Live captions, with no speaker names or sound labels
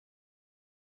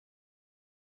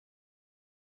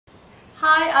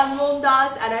Hi, I'm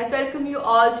MomDas and I welcome you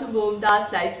all to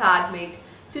MomDas Life Handmade.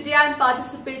 Today I'm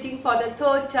participating for the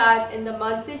third time in the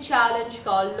monthly challenge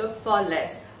called Look for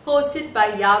Less, hosted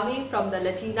by Yami from the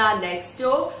Latina next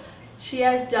door. She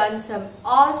has done some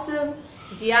awesome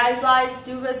DIYs.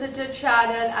 Do visit her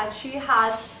channel, and she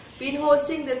has been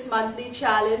hosting this monthly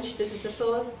challenge. This is the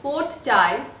fourth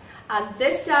time, and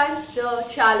this time the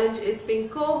challenge is being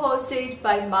co-hosted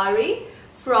by Mari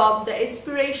from the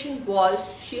Inspiration wall.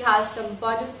 She has some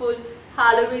wonderful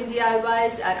Halloween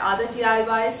DIYs and other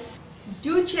DIYs.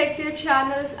 Do check their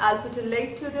channels. I'll put a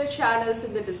link to their channels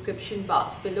in the description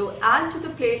box below and to the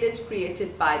playlist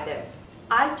created by them.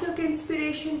 I took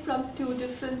inspiration from two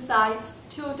different sites,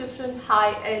 two different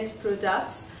high-end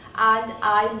products, and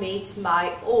I made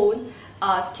my own,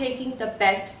 taking the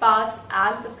best parts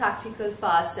and the practical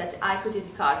parts that I could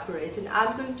incorporate. And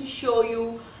I'm going to show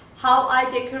you how I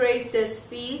decorate this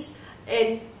piece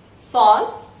in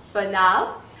fall for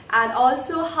now, and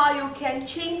also how you can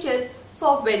change it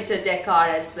for winter decor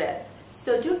as well.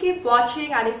 So do keep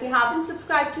watching, and if you haven't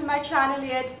subscribed to my channel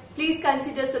yet, please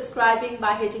consider subscribing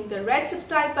by hitting the red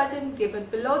subscribe button given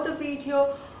below the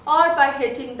video, or by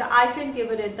hitting the icon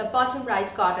given in the bottom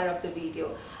right corner of the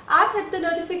video, and hit the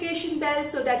notification bell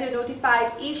so that you're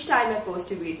notified each time I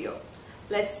post a video.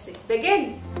 Let's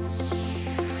begin.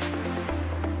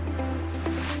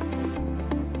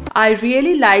 I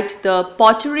really liked the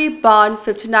Pottery Barn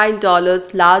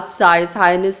 $59 large size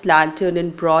Hyannis lantern in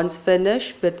bronze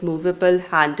finish with movable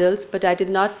handles, but I did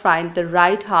not find the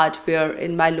right hardware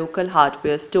in my local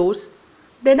hardware stores.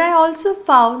 Then I also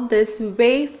found this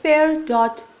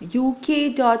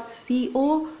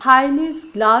wayfair.uk.co Hyannis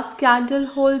glass candle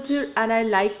holder, and I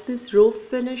like this rope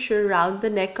finish around the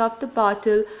neck of the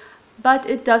bottle, but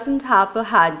it doesn't have a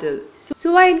handle.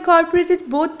 So I incorporated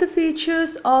both the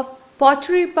features of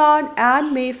Pottery Barn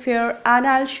and Wayfair, and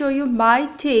I'll show you my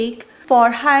take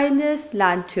for Hyannis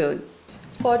lantern.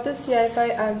 For this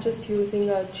DIY, I'm just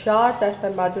using a jar that my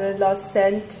mother-in-law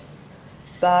sent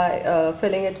by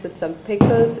filling it with some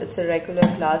pickles. It's a regular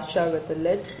glass jar with a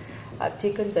lid. I've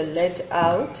taken the lid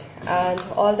out, and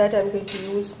all that I'm going to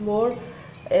use more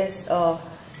is an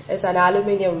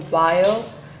aluminium wire,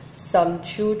 some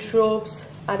jute ropes,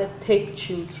 and a thick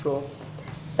jute rope.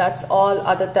 That's all,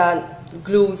 other than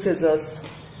glue scissors.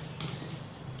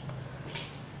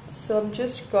 So I'm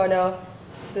just gonna,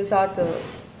 these are the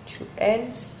two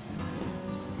ends.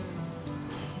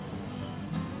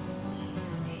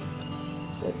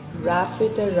 Wrap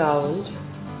it around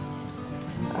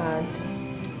and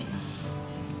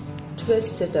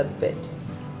twist it a bit.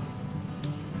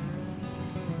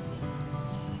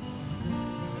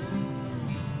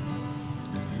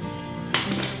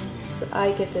 So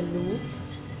I get a loop,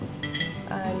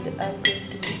 and I'm going to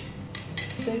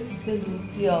fix the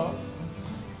loop here,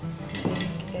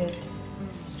 make it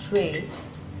straight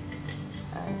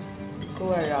and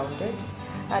go around it.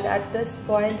 And at this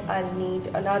point I'll need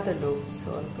another loop,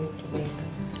 so I'm going to make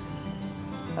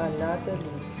another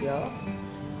loop here.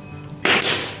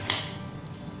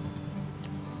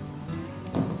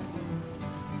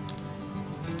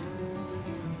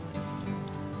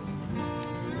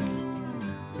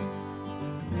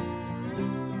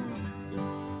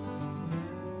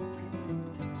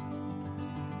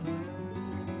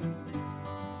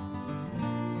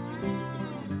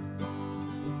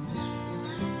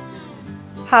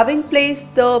 Having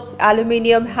placed the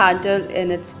aluminium handle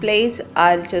in its place,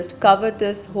 I'll just cover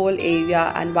this whole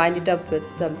area and wind it up with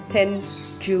some thin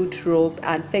jute rope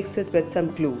and fix it with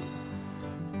some glue.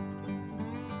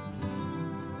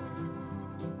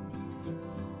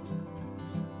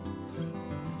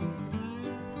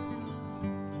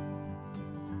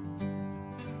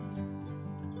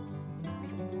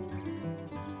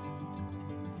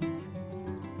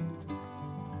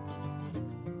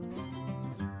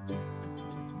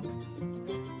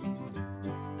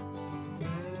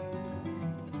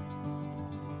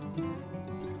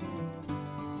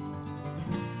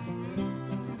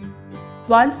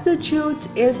 Once the jute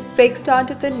is fixed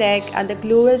onto the neck and the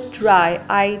glue is dry,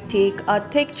 I take a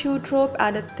thick jute rope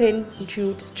and a thin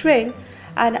jute string,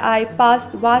 and I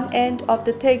pass one end of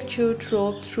the thick jute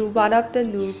rope through one of the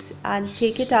loops and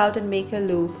take it out and make a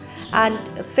loop and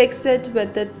fix it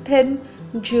with the thin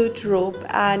jute rope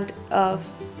and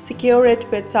secure it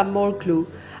with some more glue.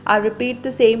 I repeat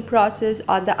the same process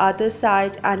on the other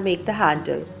side and make the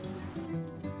handle.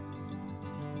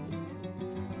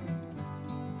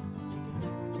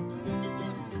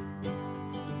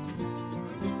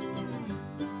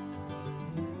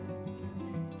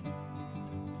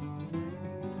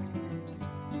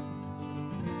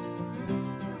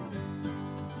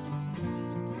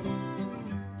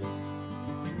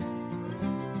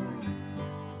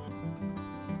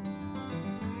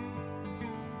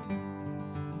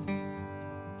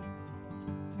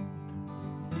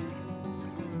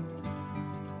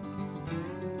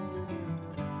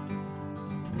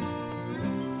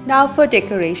 Now for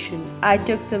decoration, I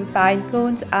took some pine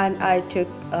cones and I took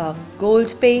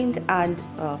gold paint and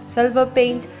silver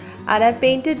paint, and I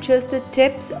painted just the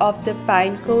tips of the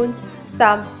pine cones,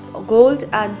 some gold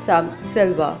and some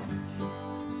silver.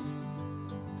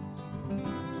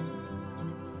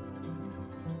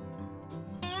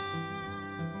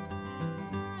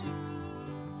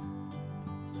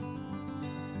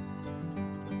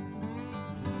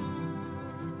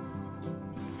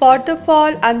 For the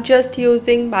fall, I'm just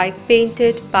using my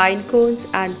painted pine cones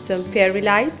and some fairy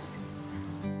lights.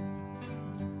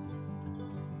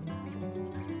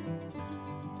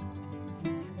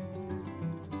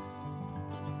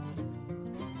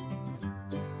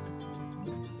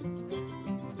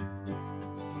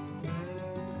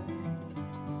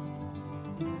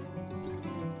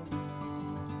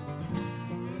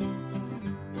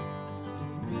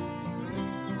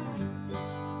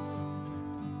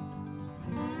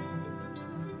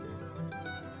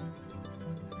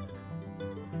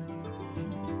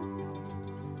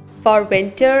 For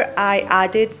winter, I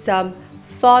added some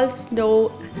fall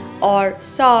snow or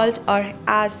salt, or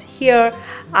as here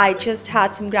I just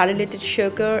had some granulated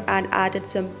sugar and added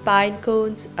some pine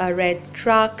cones, a red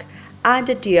truck and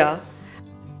a deer.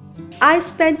 I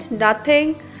spent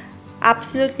nothing,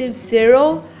 absolutely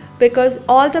zero, because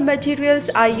all the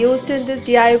materials I used in this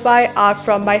DIY are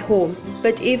from my home.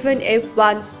 But even if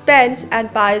one spends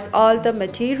and buys all the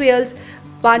materials,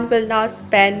 one will not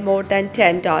spend more than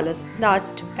 $10, not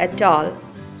at all.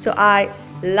 So I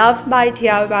love my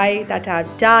DIY that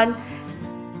I've done.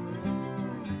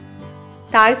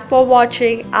 Thanks for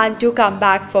watching and do come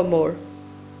back for more.